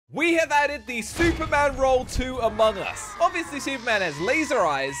We have added the Superman role to Among Us. Obviously, Superman has laser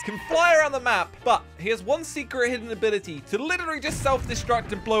eyes, can fly around the map, but he has one secret hidden ability to literally just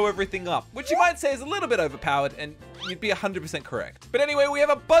self-destruct and blow everything up, which you might say is a little bit overpowered, and you'd be 100% correct. But anyway, we have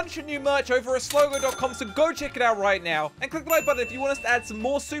a bunch of new merch over at Slogo.com, so go check it out right now, and click the like button if you want us to add some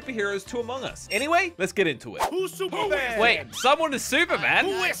more superheroes to Among Us. Anyway, let's get into it. Who's Superman? Wait, someone is Superman?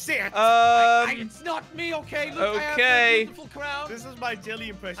 Who is it? It's not me, okay? Look, Okay. I have a beautiful crown. This is my jelly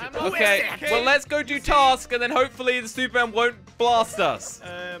impression. Okay, well, let's go do task, and then hopefully the Superman won't blast us.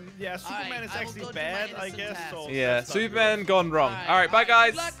 Yeah, Superman is I will actually go do bad, my I innocent guess. task. So Yeah, that's not Superman good. gone wrong. All right, bye,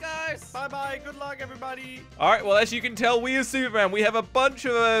 guys. Good luck, guys. Bye-bye. Good luck, everybody. All right, well, as you can tell, we are Superman. We have a bunch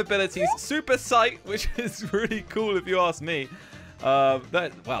of abilities. Super Sight, which is really cool if you ask me. Wow,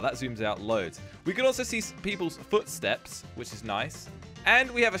 that zooms out loads. We can also see people's footsteps, which is nice.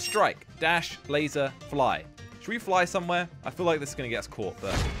 And we have a strike, dash, laser, fly. Should we fly somewhere? I feel like this is going to get us caught,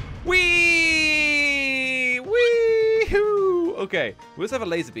 but... Whee! Wee-hoo! Okay, we also have a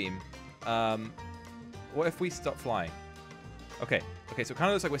laser beam. What if we stop flying? Okay, so it kind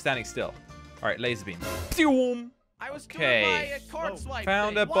of looks like we're standing still. All right, laser beam. Pew! I was doing Okay. my card swipe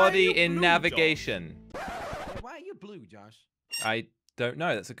Found thing. a body in blue, navigation. Why are you blue, Josh? I don't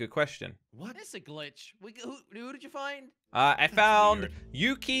know. That's a good question. What? That's a glitch. Who did you find? I found weird.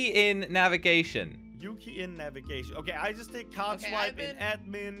 Yuki in navigation. Yuki in navigation. Okay, I just did card Okay, swipe in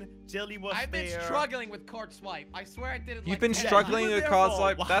admin. Jelly was I've been there. struggling with card swipe. I swear I did it. You've like been 10 struggling times. with there card for a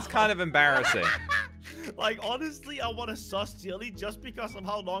swipe? That's while. kind of embarrassing. Like, honestly, I want to sus Jelly just because of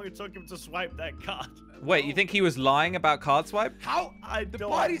how long it took him to swipe that card. Wait, you think he was lying about card swipe? How? I The don't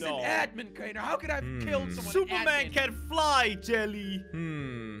body's know. an admin, Crater. How could I have killed someone? in Superman admin? can fly, Jelly.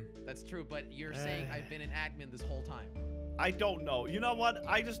 That's true, but you're saying I've been an admin this whole time. I don't know. You know what?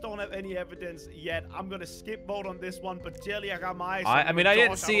 I just don't have any evidence yet. I'm gonna skip vote on this one, but Jelly, I got my eyes on I you, mean, and I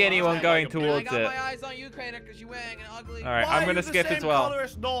didn't Josh, see don't know anyone how going I towards I got it. my eyes on you, Crater, because you're wearing an ugly. All right, Why I'm are gonna you skip the as same well. color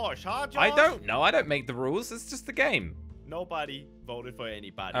as Nosh, huh, Josh? I don't know. I don't make the rules. It's just the game. Nobody voted for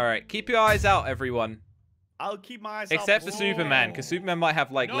anybody. All right, keep your eyes out, everyone. I'll keep my eyes Except out. for Superman, because Superman might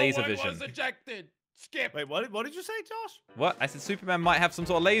have, like, no laser one vision. was ejected. Skip. Wait, what did you say, Josh? What? I said Superman might have some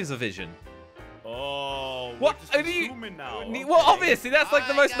sort of laser vision. Oh, What? we're Are just you- assuming now. Well, Okay. obviously, that's like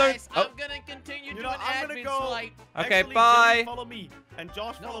the most known... Guys, Oh, I'm gonna continue You doing know, I'm gonna admin go. swipe. Okay, Actually, bye. Jelly, follow me, and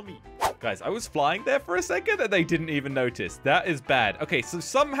Josh, follow me. guys, I was flying there for a second and they didn't even notice. That is bad. Okay, so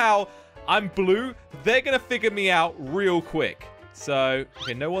somehow I'm blue. They're going to figure me out real quick. So,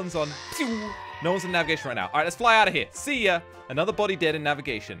 okay, no one's on... No one's in navigation right now. All right, let's fly out of here. See ya. Another body dead in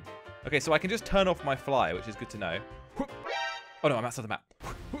navigation. Okay, so I can just turn off my fly, which is good to know. Oh, no, I'm outside the map.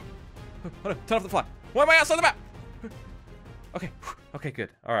 Oh, no, turn off the fly. Why am I outside the map? Okay, okay, good.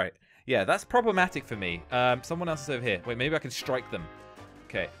 All right. Yeah, that's problematic for me. Someone else is over here. Wait, maybe I can strike them.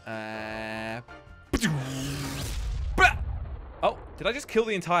 Okay. Oh, did I just kill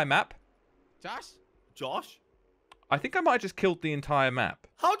the entire map? Josh? I think I might have just killed the entire map.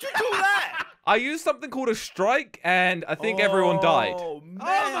 How'd you do that? I used something called a strike, and I think everyone died. Oh, man.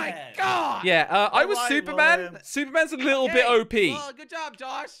 Oh my God! Yeah, I was Alright, Superman. well, then. Superman's a little bit OP. Well, good job,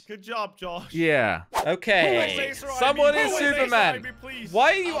 Josh. Good job, Josh. Yeah. Okay. Laser eye Someone me? is Who laser eye Superman. me, please?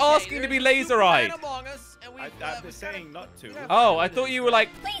 Why are you asking to be laser-eyed? I'm just saying not to. Oh, I thought you were like...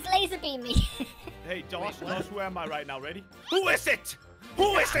 Please laser beam me. Hey, Josh, who am I right now? Ready? Who is it?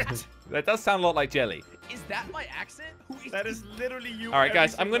 Who is it? That does sound a lot like Jelly. Is that my accent? Who is That is literally you. All right,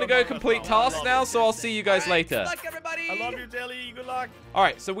 guys, every I'm going to single go Among Us complete now. I tasks love now, it. so I'll see you guys later. Good luck, everybody. I love you, Jelly. Good luck. All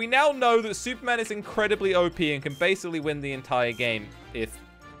right, so we now know that Superman is incredibly OP and can basically win the entire game if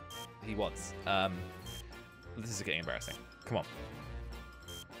he wants. This is getting embarrassing. Come on.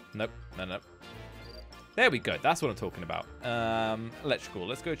 Nope. No. There we go. That's what I'm talking about. Electrical.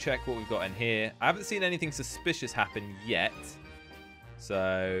 Let's go check what we've got in here. I haven't seen anything suspicious happen yet.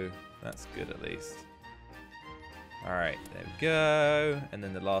 So that's good at least. All right, there we go. And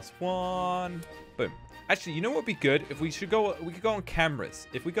then the last one. Boom. Actually, you know what would be good? If we could go on cameras.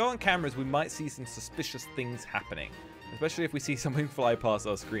 If we go on cameras, we might see some suspicious things happening. Especially if we see something fly past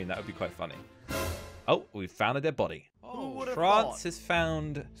our screen. That would be quite funny. Oh, we found a dead body. Who would have France has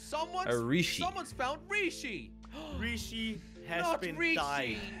found Someone's a Rishi. found Rishi. Rishi has Not been Rishi.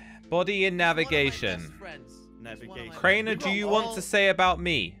 died. Body in One of my navigation. best friends. He's one of my Navigation. best Craner, friends. do you want to say about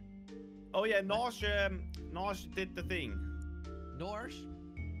me? Oh yeah, Nosh did the thing. Norsh?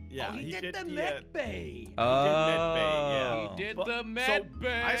 Yeah, Oh, he did the the, med bay. Oh. He did But- the med so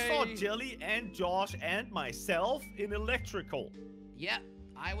bay. I saw Jelly and Josh and myself in electrical. Yeah,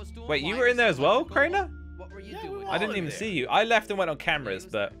 I was doing. Wait, you were wires in there as well, electrical. Craner? What were you Yeah, we doing? were I didn't all in even there. see you. I left and went on cameras,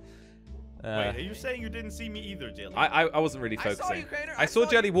 was but Wait, are you saying you didn't see me either, Jelly? I wasn't really focusing. I saw you, Crainer. I saw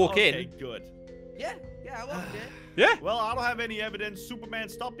Jelly walk Okay, in. good. Yeah, I walked in. Yeah. Well, I don't have any evidence. Superman,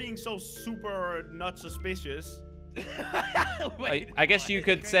 stop being so super not suspicious. Wait, I guess you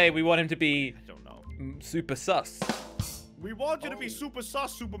could say we want him to be I don't know. super sus. We want you to be super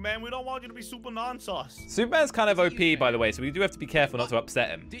sus, Superman. We don't want you to be super non-sus. Superman's kind of What OP, do you by think? the way, so we do have to be careful not to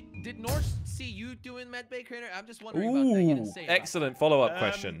upset him. Did Norse see you doing medbay, Crainer? I'm just wondering about that. You didn't say about Excellent follow-up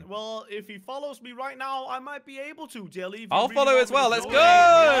question. Well, if he follows me right now, I might be able to, Jelly. if you I'll really follow want as me well. to Let's join.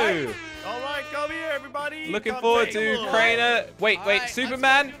 go! All right, come here, everybody. Looking Come forward take a to look. Crainer. Wait, All wait, right, let's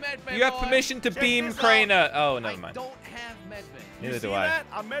Superman, go do medbay, you have boys. permission to Check beam this out. Crainer. Oh, never I mind. don't have medbay. You Neither see do I. that?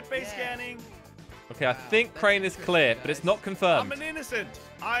 I'm med-based Yeah. scanning. Okay, I Wow, think that's Crane is clear, interesting, but it's guys. not I'm confirmed. an innocent.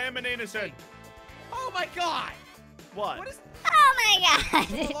 I am an innocent. Oh my God! What? What is? Oh my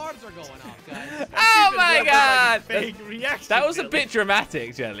The god! alarms are going off, guys. Oh Even my though they're god! like fake reaction, That was a Jelly. bit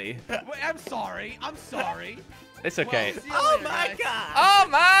dramatic, Jelly. Wait, I'm sorry. I'm sorry. It's okay. Well, see you Oh later, my guys. god! Oh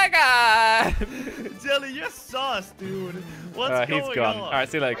my god! Jelly, you're sus, dude. What's going He's gone. on? All right,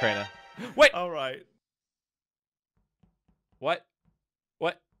 see you later, Crainer. Wait, All right. what?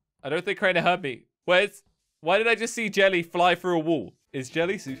 What? I don't think Crainer heard me. Why did I just see Jelly fly through a wall? Is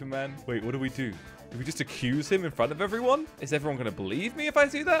Jelly Superman? Wait, what do we do? Do we just accuse him in front of everyone? Is everyone gonna believe me if I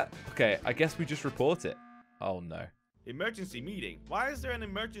do that? Okay, I guess we just report it. Oh no. Emergency meeting. Why is there an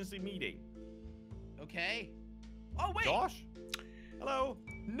emergency meeting? Okay. Oh wait. Josh? Hello?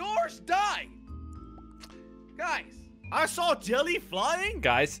 Norse died. Guys. I saw Jelly flying?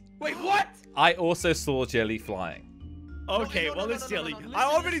 Guys, Wait, what? I also saw Jelly flying. Okay, no, well, no, it's no, no, Jelly. no, no. I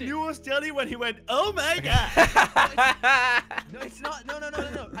Listen, already listen. knew it was Jelly when he went, oh my god. No, it's not. No.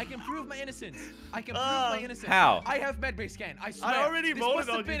 I can prove my innocence. I can prove my innocence. How? I have medbay scan. I swear. I already this voted must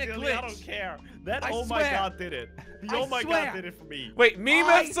have on you, been a Jelly. glitch. I don't care. That I oh my swear. god did it. The I oh my swear. god did it for me. Wait, Mima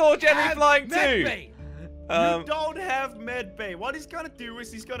I saw Jelly have flying too. medbay. You don't have medbay. What he's gonna do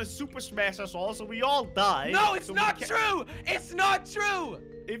is he's gonna super smash us all so we all die. No, it's So we not can't- true. It's not true.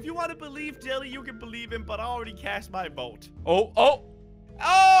 If you want to believe Jelly, you can believe him, but I already cast my vote. Oh!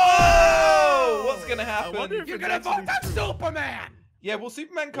 What's gonna happen? I wonder if You're it's gonna vote actually on Superman. Yeah, well,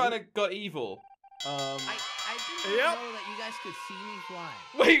 Superman kind of got evil. I didn't Yep. know that you guys could see me fly.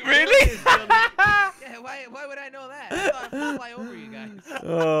 Wait, really? Yeah, why would I know that? I thought I'd fly over you guys.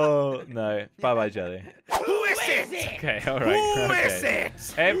 Oh no! Bye bye, Jelly. Who is it? Okay, all right. Who okay. is it?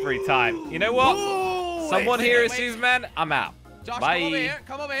 Every time. You know what? Who Someone is here it? is Superman. I'm out. Josh, Bye. come over here.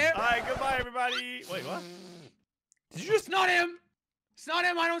 Come over here. All right, goodbye, everybody. Wait, what? Did you just? It's not him. It's not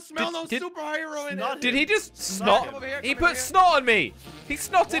him. I don't smell Did- no did- superhero in Snot it. Did he just Snot. snot? Come over here, He come over put here. snot on me. He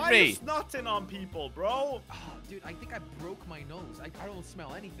snotted Why are me. you snotting on people, bro? Oh, dude, I think I broke my nose. I don't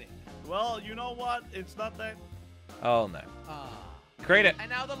smell anything. Well, you know what? It's not that. Oh no. Ah. Crainer. And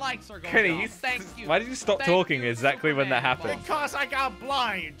now the lights are going Crainer, off. you. Thank you. Why did you stop Thank talking you, exactly when that Superman, happened? Because I got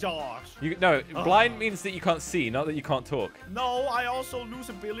blind, Josh. No, blind means that you can't see, not that you can't talk. No, I also lose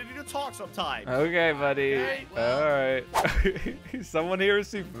ability to talk sometimes. Okay, buddy. Okay, well. All right. Someone here is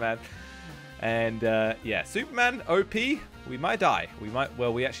Superman. And yeah, Superman, OP. We might die.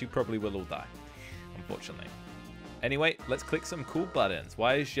 Well, we actually probably will all die, unfortunately. Anyway, let's click some cool buttons.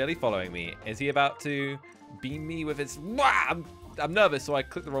 Why is Jelly following me? Is he about to beam me with his... Wah! I'm nervous, so I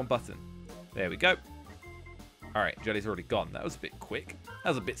clicked the wrong button. There we go. All right, Jelly's already gone. That was a bit quick. That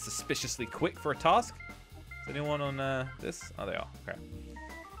was a bit suspiciously quick for a task. Is anyone on this? Oh, they are. Okay.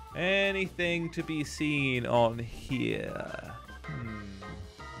 Anything to be seen on here?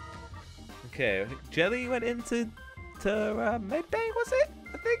 Okay, I think Jelly went into Medbay, was it?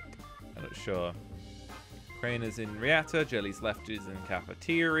 I think. I'm not sure. Crane is in reactor. Jelly's left is in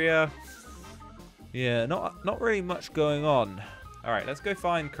cafeteria. Yeah, not really much going on. All right, let's go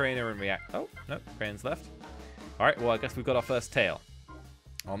find Craner and react. Oh no, Crane's left. All right, well I guess we've got our first tail.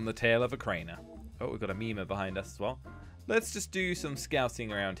 On the tail of a Craner. Oh, we've got a Mima behind us as well. Let's just do some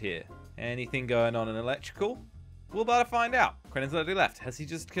scouting around here. Anything going on in electrical? We'll about to find out. Craner's already left. Has he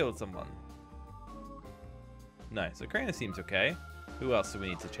just killed someone? No, so Craner seems okay. Who else do we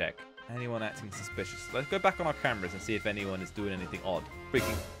need to check? Anyone acting suspicious? Let's go back on our cameras and see if anyone is doing anything odd.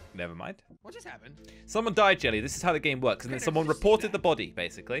 Freaking... Never mind. What just happened? Someone died, Jelly. This is how the game works. And then Crainer, someone did you see reported that? the body,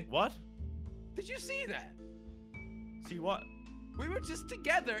 basically. What? Did you see that? See what? We were just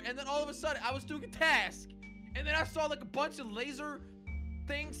together, and then all of a sudden, I was doing a task, and then I saw like a bunch of laser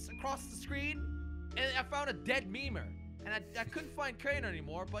things across the screen, and I found a dead memer. And I couldn't find Crainer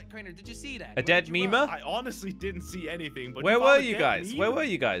anymore, but Crainer, did you see that? A Where dead did you run? Mima? I honestly didn't see anything. But Where you were found a you dead guys? meme? Where were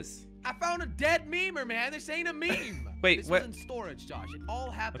you guys? I found a dead memer, man. This ain't a meme. Wait, this what? was in storage, Josh. It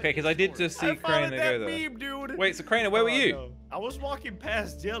all happened. Okay, because I did just see I found Crainer a go dead there. meme, dude. Wait, so Crainer, where were you? No. I was walking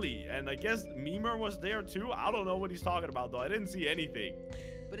past Jelly, and I guess Memer was there too. I don't know what he's talking about, though. I didn't see anything.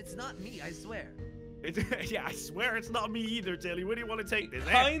 But it's not me, I swear. Yeah, I swear it's not me either, Jelly. Where do you want to take this?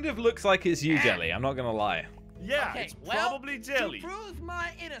 Kind of looks like it's you, Jelly. I'm not gonna lie. Yeah, Okay, it's well, probably Jelly. To prove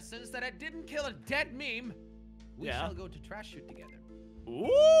my innocence that I didn't kill a dead meme, we shall go to trash shoot together.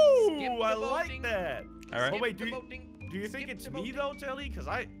 Ooh, Skip the I like voting. that. All right. Oh wait, do Skip the you voting. think Skip it's the me voting. though, Jelly? Because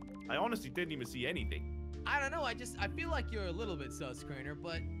I honestly didn't even see anything. I don't know. I feel like you're a little bit sus, Crainer,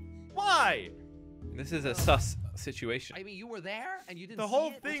 but Why? This is a sus situation. I mean, you were there and you didn't The see whole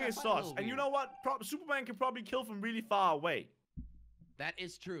it, which thing I is find a sus. little And you weird. know what? Superman can probably kill from really far away. That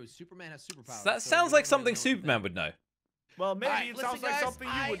is true. Superman has superpowers. That so sounds we like don't something really know Superman would know. Well, maybe Alright, it listen, sounds like guys, something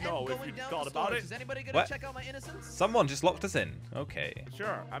you would I am know if going you down thought the about storage. it. Is anybody gonna What? check out my innocence? Someone just locked us in. Okay.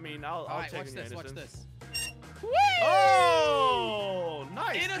 Sure. I mean, I'll All right, check watch in your this. Watch innocence. this. Oh,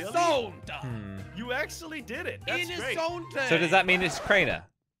 nice. Jelly. Innocent. You actually did it. That's great. Innocent. So does that mean it's Crainer?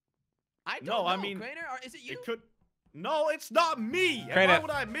 I don't No, know, I mean, Crainer, or is it you? It could. No, it's not me. And Crainer. why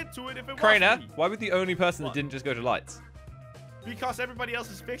would I admit to it if it was Crainer, me? why were the only person What? that didn't just go to lights? Because everybody else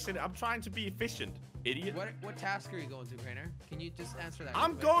is fixing it. I'm trying to be efficient, idiot. What task are you going to, Crainer? Can you just answer that?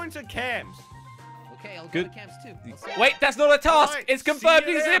 I'm real quick? going to cams. Okay, I'll Good. go to camps too. I'll see. Wait, that's not a task. Alright, It's see confirmed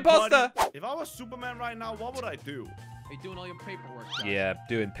you he's the there, imposter. buddy. If I was Superman right now, what would I do? Are you doing all your paperwork, Josh? Yeah,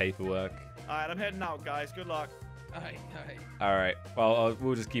 doing paperwork. All right, I'm heading out, guys. Good luck. All right, all right. All right. Well,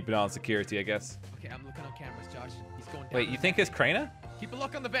 we'll just keep an eye on security, I guess. Okay, I'm looking on cameras, Josh. He's going down. Wait, the you think vent. it's Crainer? Keep a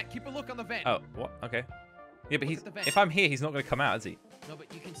look on the vent. Keep a look on the vent. Oh, what? Okay. Yeah, but Look he's. at the vent. If I'm here, he's not going to come out, is he? No,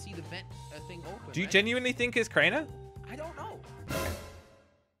 but you can see the vent thing open. Do you right? genuinely think it's Crainer? I don't know.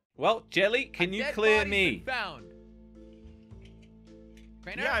 Well, Jelly, can A you dead clear body's me? been found.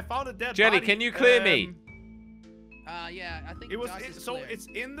 Crainer? Yeah, I found a dead Jelly, body. can you clear me? Yeah, I think It was Josh is so clear. it's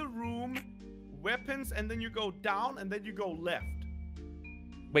in the room, weapons, and then you go down, and then you go left.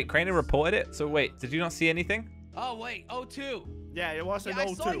 Wait, Crainer reported it? So wait, did you not see anything? Oh wait, O2. Yeah, it was an Yeah,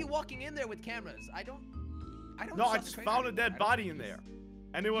 I saw O2. you walking in there with cameras. I don't. No, I trust just Crainer found a anymore. dead I don't body think in there,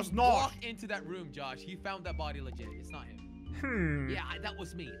 he's- and it was He not. walked into that room, Josh. He found that body legit. It's not him. Yeah, that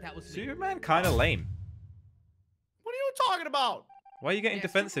was me. That was me. Superman kind of lame. What are you talking about? Why are you getting Yeah,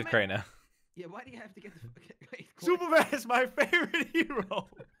 defensive, Superman- Crainer? Yeah, why do you have to get the? Wait, Superman is my favorite hero.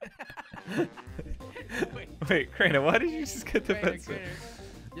 Wait, Wait, Crainer, why did you just get Crainer, defensive? Crainer,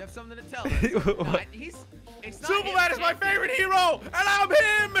 you have something to tell us. What? No, it's not Superman him, is my man. favorite hero, and I'm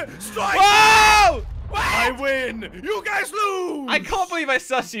him. Strike! Whoa! I win. You guys lose. I can't believe I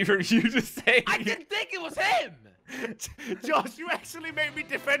sussed you from you just saying I it. didn't think it was him. Josh, you actually made me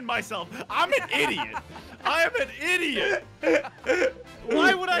defend myself. I'm an idiot. I am an idiot.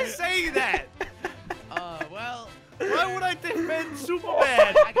 Why would I say that? Well, Why would I defend Superman?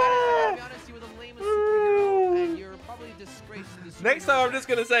 I gotta be honest, you were the lamest superhero, and you're probably a disgrace to the Next time I'm superhero just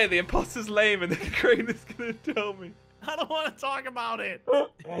gonna say the imposter's lame and then Crainer's gonna tell me. I don't want to talk about it.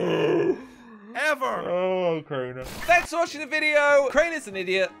 Ever. Oh, Crainer. Thanks for watching the video. Crainer's an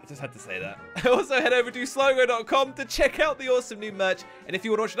idiot. I just had to say that. Also, head over to slogo.com to check out the awesome new merch. And if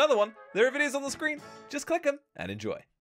you want to watch another one, there are videos on the screen. Just click them and enjoy.